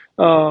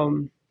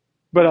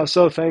 But I was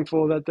so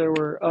thankful that there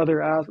were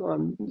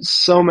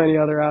so many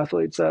other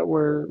athletes that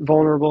were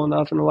vulnerable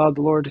enough and allowed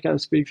the Lord to kind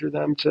of speak through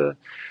them to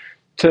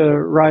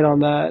write on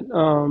that.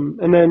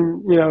 And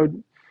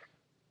then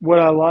what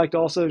I liked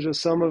also is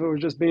just some of it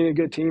was just being a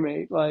good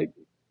teammate. Like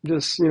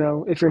just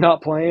if you're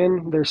not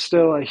playing, there's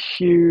still a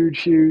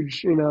huge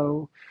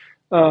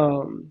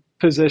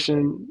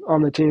position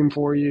on the team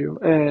for you,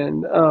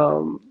 and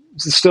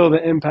still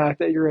the impact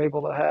that you're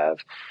able to have.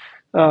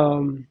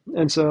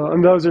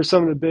 And those are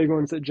some of the big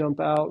ones that jump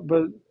out.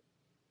 But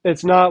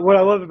it's not, what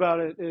I love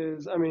about it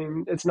is, I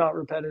mean, it's not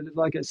repetitive.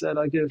 Like I said,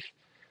 like if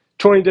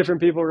 20 different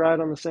people write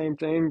on the same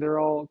thing, they're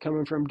all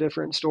coming from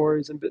different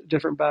stories and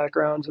different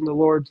backgrounds, and the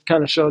Lord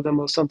kind of showed them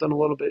with something a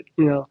little bit,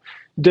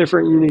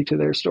 different, unique to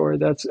their story.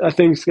 That's, I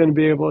think, is going to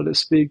be able to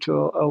speak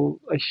to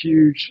a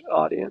huge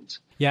audience.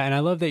 Yeah, and I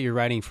love that you're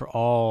writing for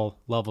all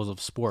levels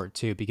of sport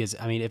too, because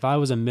I mean, if I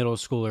was a middle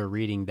schooler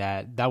reading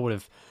that, that would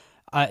have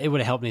it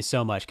would have helped me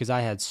so much because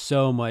I had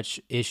so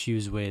much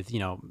issues with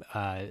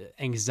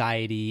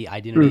anxiety,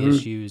 identity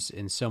issues,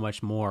 and so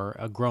much more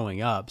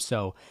growing up.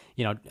 So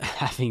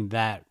having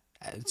that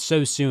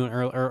so soon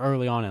or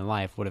early on in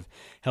life would have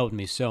helped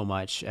me so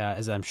much,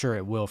 as I'm sure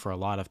it will for a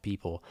lot of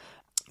people.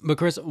 But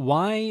Chris,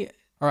 why,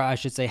 or I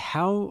should say,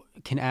 how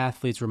can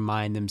athletes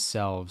remind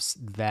themselves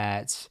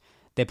that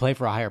they play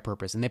for a higher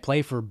purpose and they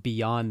play for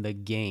beyond the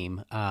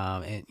game?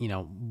 And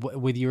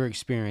with your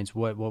experience,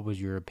 what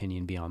was your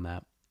opinion beyond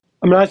that?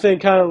 I mean, I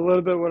think kind of a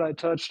little bit what I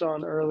touched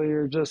on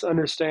earlier, just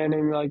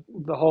understanding like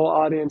the whole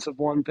audience of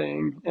one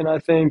thing. And I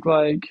think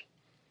like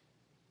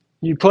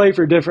you play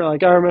for different,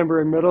 like I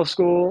remember in middle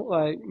school,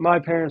 like my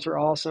parents were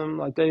awesome.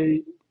 Like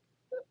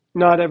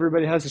not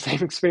everybody has the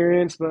same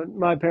experience, but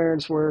my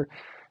parents were,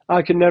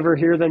 I could never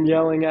hear them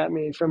yelling at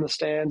me from the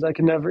stands. I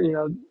could never,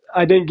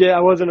 I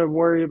wasn't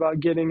worried about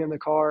getting in the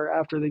car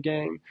after the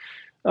game,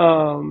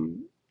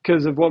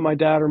 because of what my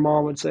dad or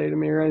mom would say to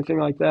me or anything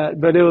like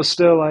that. But it was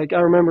still like, I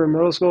remember in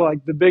middle school,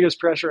 like the biggest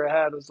pressure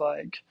I had was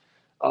like,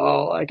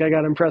 oh, like I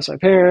got to impress my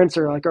parents,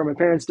 or like, are my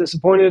parents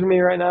disappointed in me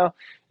right now?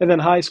 And then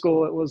high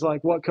school, it was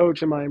like, what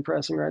coach am I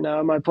impressing right now?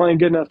 Am I playing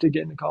good enough to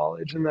get into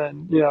college? And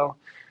then,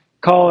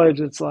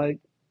 college, it's like,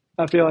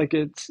 I feel like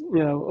it's,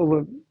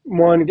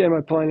 one, am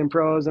I playing in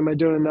pros? Am I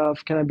doing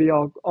enough? Can I be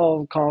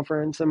all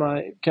conference? Can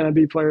I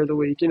be player of the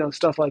week?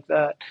 Stuff like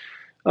that.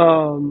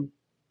 Um,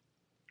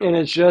 and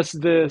it's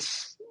just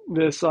this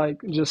like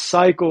just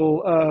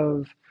cycle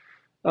of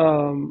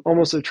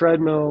almost a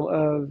treadmill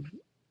of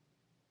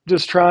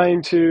just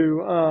trying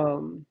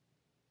to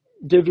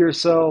give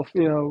yourself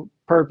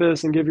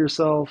purpose and give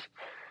yourself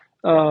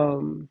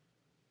um,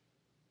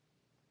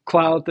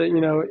 clout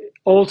that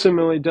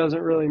ultimately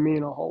doesn't really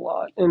mean a whole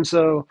lot. And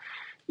so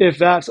if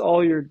that's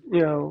all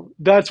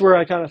that's where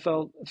I kind of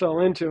fell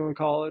into in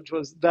college,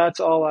 was that's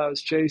all I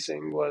was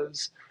chasing,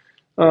 was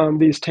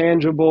these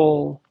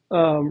tangible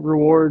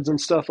rewards and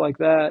stuff like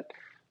that.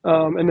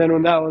 And then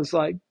when that was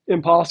like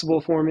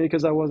impossible for me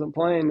because I wasn't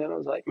playing, then I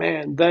was like,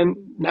 man, then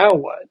now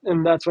what?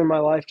 And that's when my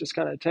life just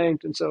kind of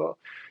tanked. And so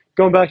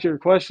going back to your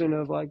question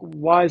of like,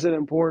 why is it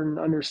important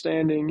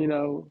understanding,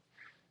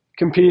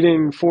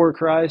 competing for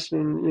Christ,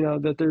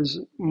 and, that there's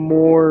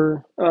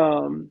more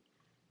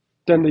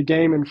than the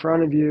game in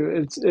front of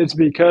you. It's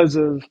because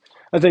of,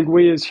 I think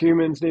we as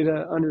humans need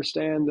to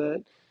understand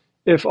that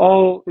if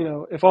all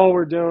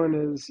we're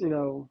doing is,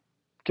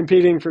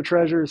 competing for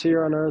treasures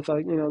here on earth,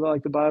 like,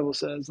 like the Bible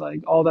says, like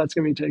all that's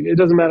going to be taken. It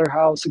doesn't matter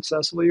how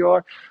successful you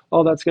are.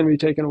 All that's going to be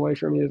taken away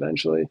from you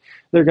eventually.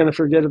 They're going to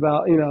forget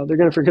about, they're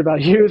going to forget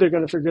about you. They're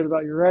going to forget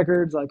about your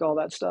records, like all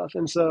that stuff.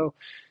 And so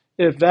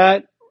if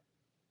that,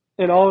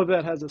 and all of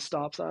that has a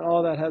stop sign,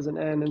 all of that has an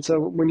end. And so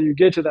when you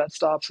get to that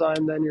stop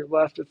sign, then you're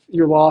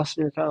lost,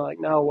 and you're kind of like,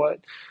 now what?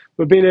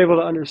 But being able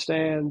to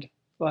understand,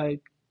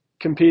 like,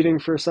 competing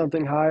for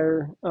something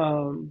higher,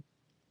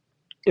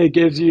 it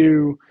gives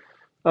you,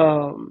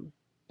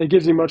 it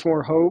gives you much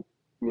more hope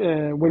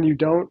when you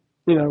don't,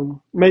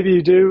 maybe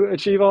you do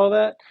achieve all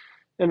that.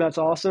 and that's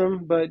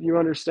awesome, but you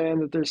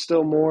understand that there's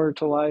still more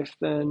to life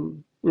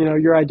than,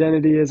 your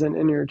identity isn't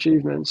in your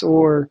achievements,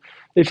 or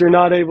if you're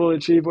not able to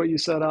achieve what you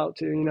set out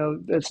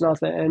to, it's not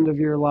the end of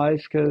your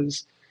life,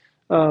 because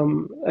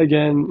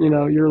again,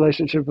 your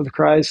relationship with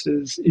Christ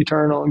is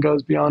eternal and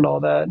goes beyond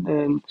all that.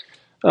 And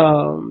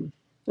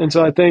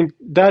so I think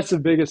that's the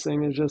biggest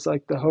thing, is just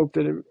like the hope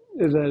that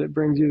it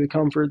brings you, the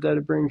comfort that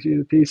it brings you,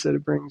 the peace that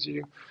it brings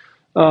you.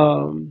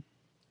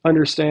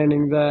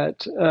 Understanding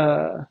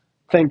that,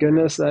 thank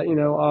goodness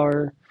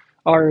that,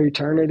 our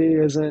eternity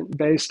isn't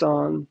based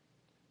on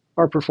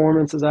our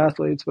performance as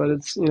athletes, but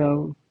it's,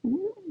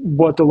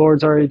 what the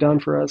Lord's already done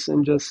for us,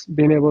 and just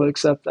being able to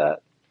accept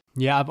that.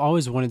 Yeah, I've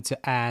always wanted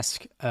to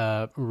ask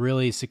a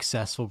really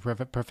successful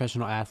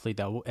professional athlete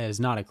that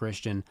is not a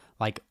Christian,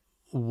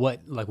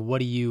 what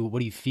do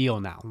you feel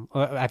now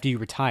after you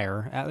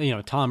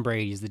retire? Tom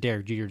Brady's, the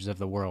Derek Jeters of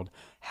the world.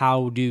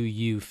 How do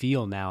you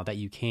feel now that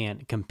you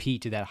can't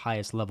compete to that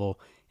highest level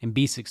and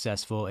be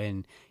successful,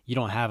 and you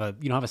don't have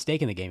a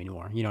stake in the game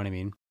anymore? You know what I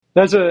mean?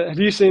 Have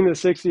you seen the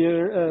 60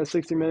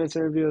 Minutes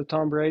interview with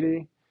Tom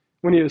Brady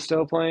when he was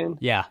still playing?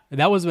 Yeah,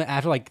 that was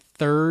after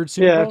third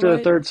Super Bowl, after right?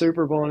 the third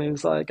Super Bowl, and he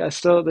was like,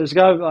 there's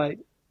got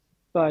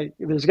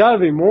to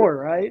be more,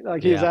 right?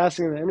 He was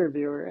asking the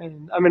interviewer,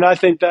 and I mean, I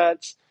think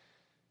that's,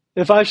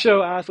 if I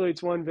show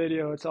athletes one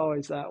video, it's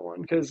always that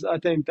one, because I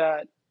think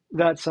that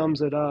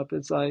sums it up.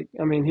 It's like,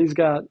 I mean, he's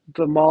got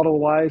the model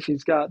wife,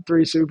 he's got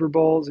 3 Super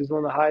Bowls, he's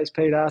one of the highest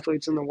paid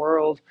athletes in the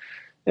world,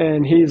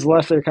 and he's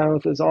left there kind of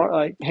with his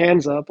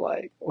hands up,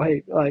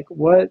 wait,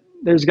 what?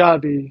 There's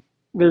got to be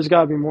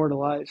more to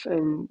life,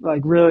 and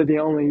really the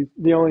only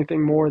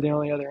thing more, the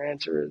only other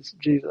answer is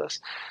Jesus.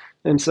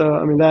 And so,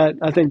 I mean,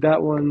 I think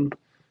that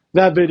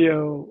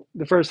video,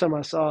 the first time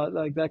I saw it,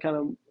 that kind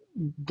of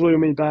blew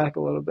me back a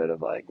little bit,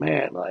 of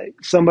man,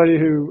 somebody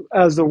who,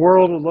 as the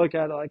world would look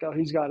at it, oh,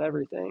 he's got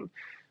everything.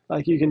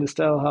 You can just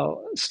tell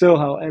how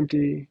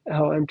empty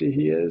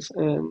he is.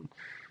 And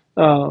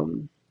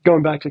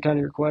going back to kind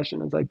of your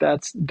question,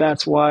 it's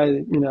that's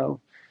why,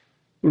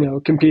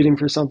 competing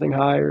for something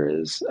higher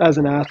is, as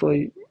an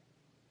athlete,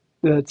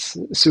 that's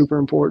super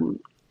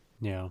important.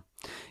 Yeah.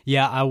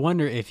 Yeah, I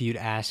wonder if you'd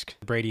ask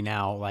Brady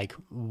now,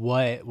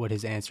 what would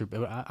his answer be?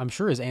 I'm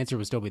sure his answer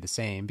would still be the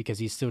same, because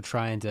he's still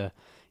trying to,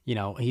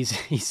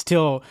 he's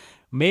still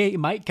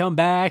might come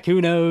back,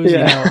 who knows,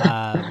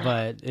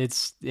 but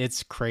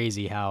it's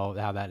crazy how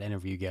that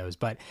interview goes.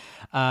 But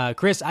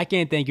Chris, I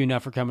can't thank you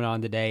enough for coming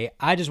on today.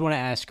 I just want to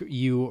ask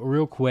you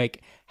real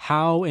quick,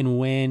 how and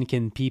when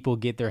can people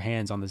get their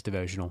hands on this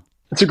devotional?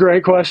 It's a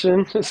great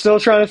question. Still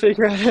trying to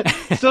figure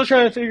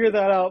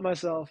that out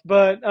myself,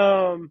 but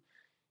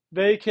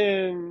they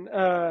can,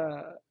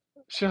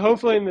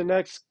 hopefully in the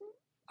next,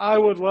 I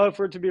would love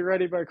for it to be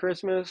ready by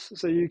Christmas,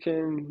 so you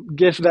can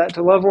gift that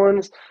to loved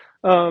ones.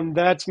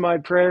 That's my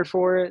prayer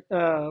for it,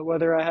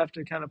 whether I have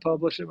to kind of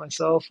publish it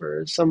myself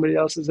or somebody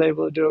else is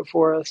able to do it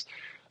for us.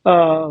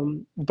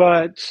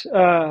 But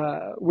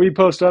we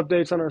post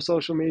updates on our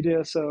social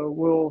media, so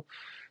we'll,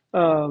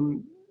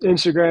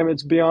 Instagram,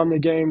 it's Beyond the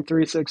Game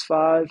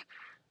 365.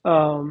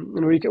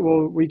 And we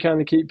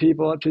kind of keep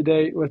people up to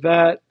date with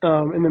that.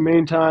 In the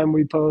meantime,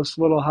 we post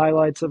little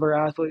highlights of our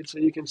athletes, so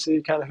you can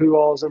see kind of who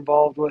all is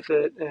involved with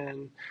it,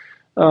 and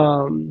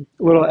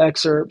little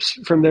excerpts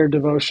from their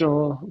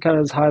devotional, kind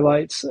of as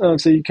highlights,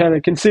 so you kind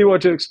of can see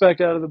what to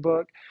expect out of the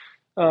book.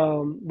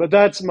 But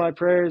that's my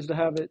prayer, is to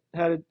have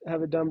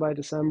it done by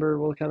December.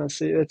 We'll kind of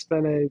see. It's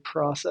been a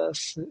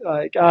process.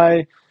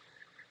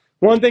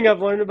 One thing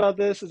I've learned about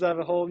this is I have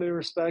a whole new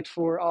respect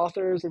for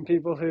authors and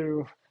people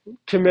who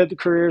commit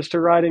careers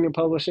to writing and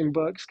publishing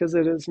books, because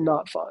it is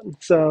not fun.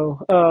 So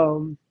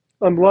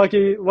I'm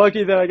lucky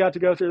that I got to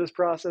go through this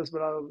process,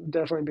 but I'll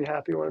definitely be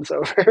happy when it's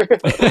over.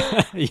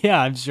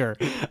 Yeah, I'm sure.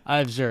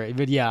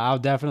 But yeah, I'll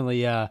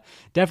definitely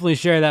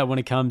share that when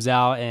it comes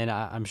out, and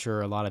I'm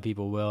sure a lot of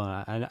people will.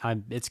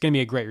 And it's going to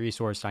be a great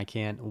resource. I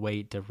can't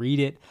wait to read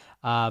it.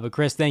 But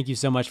Chris, thank you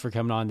so much for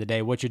coming on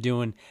today. What you're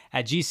doing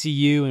at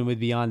GCU and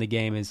with Beyond the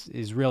Game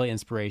is really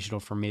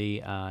inspirational for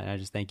me. And I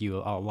just thank you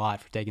a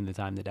lot for taking the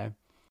time today.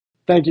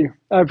 Thank you.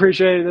 I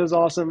appreciate it. It was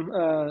awesome.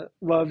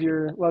 Love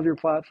your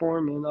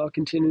platform, and I'll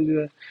continue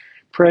to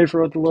pray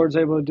for what the Lord's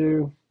able to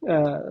do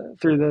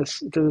through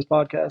this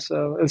podcast.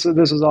 So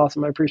this was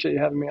awesome. I appreciate you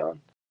having me on.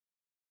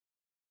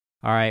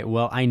 All right.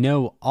 Well, I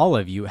know all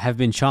of you have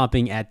been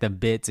chomping at the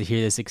bit to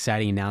hear this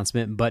exciting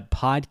announcement, but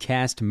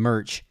podcast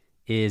merch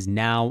is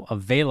now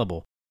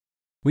available.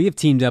 We have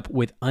teamed up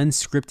with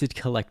Unscripted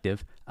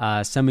Collective.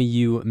 Some of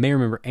you may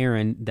remember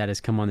Aaron, that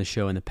has come on the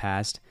show in the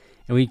past.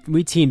 And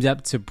we teamed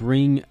up to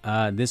bring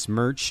this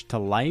merch to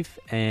life,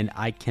 and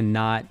I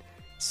cannot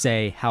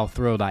say how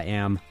thrilled I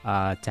am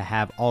to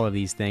have all of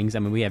these things. I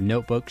mean, we have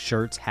notebooks,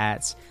 shirts,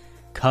 hats,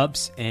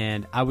 cups,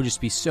 and I would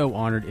just be so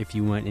honored if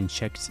you went and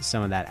checked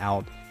some of that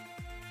out.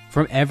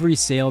 From every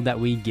sale that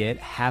we get,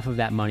 half of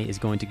that money is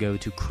going to go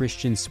to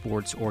Christian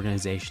sports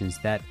organizations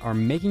that are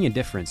making a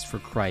difference for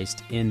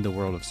Christ in the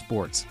world of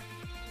sports.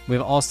 We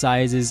have all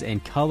sizes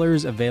and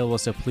colors available,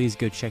 so please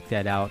go check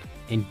that out.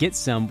 and get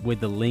some with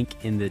the link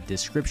in the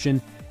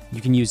description.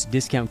 You can use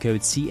discount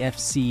code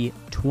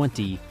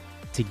CFC20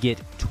 to get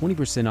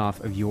 20% off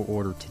of your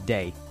order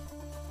today.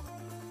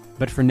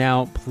 But for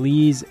now,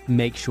 please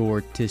make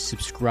sure to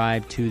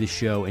subscribe to the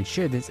show and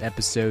share this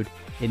episode.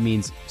 It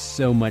means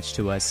so much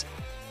to us.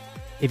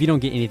 If you don't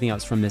get anything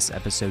else from this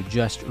episode,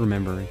 just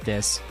remember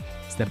this.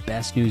 It's the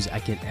best news I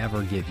could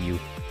ever give you.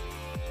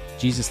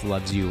 Jesus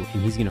loves you,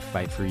 and he's going to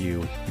fight for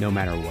you no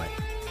matter what.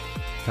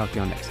 Talk to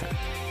y'all next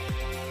time.